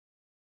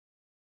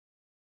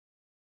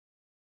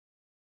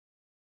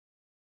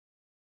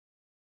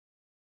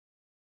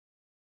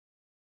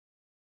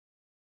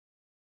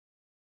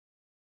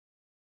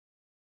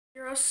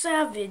You're a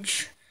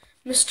savage,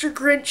 Mr.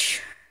 Grinch.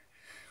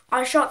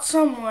 I shot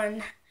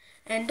someone,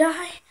 and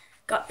I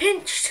got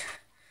pinched.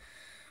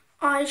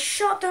 I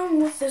shot them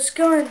with this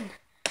gun.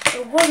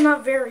 It was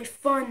not very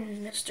fun,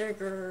 Mr.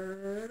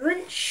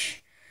 Grinch.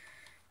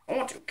 I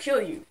want to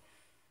kill you,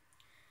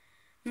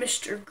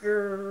 Mr.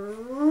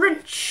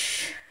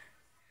 Grinch.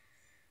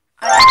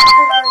 I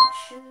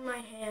have a wrench in my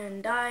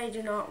hand. I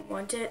do not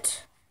want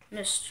it,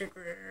 Mr.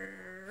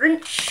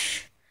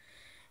 Grinch.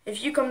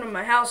 If you come to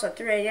my house at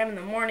 3 a.m. in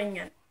the morning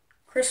at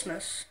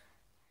Christmas,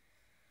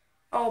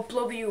 I'll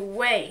blow you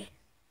away,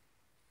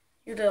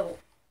 you little.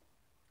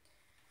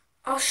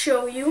 I'll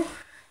show you.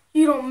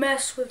 You don't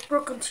mess with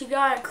Brooklyn T.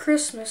 Guy at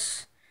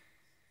Christmas.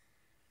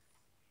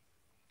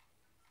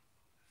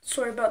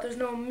 Sorry about there's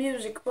no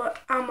music,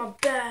 but I'm a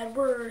bad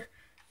word.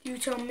 You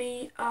tell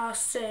me, I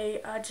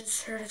say, I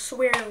just heard a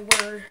swear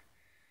word.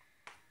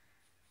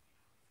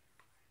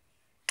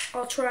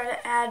 I'll try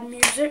to add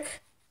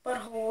music, but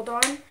hold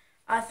on.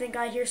 I think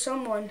I hear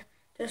someone.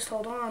 Just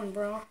hold on,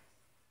 bro.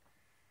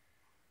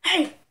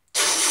 Hey!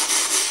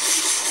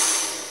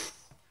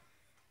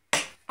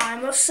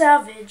 I'm a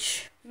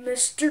savage,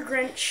 Mr.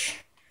 Grinch.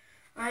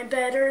 I'm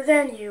better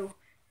than you,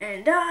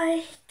 and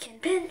I can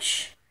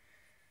pinch.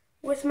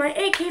 With my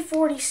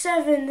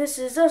AK-47, this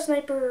is a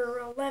Sniper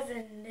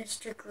 11,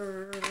 Mr.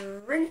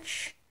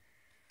 Grinch.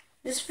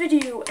 This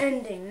video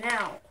ending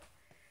now.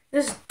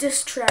 This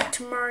diss track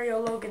to Mario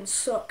Logan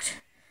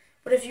sucked.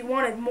 But if you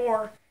wanted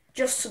more,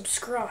 just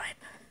subscribe.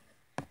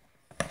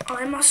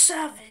 I'm a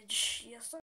savage. Yes,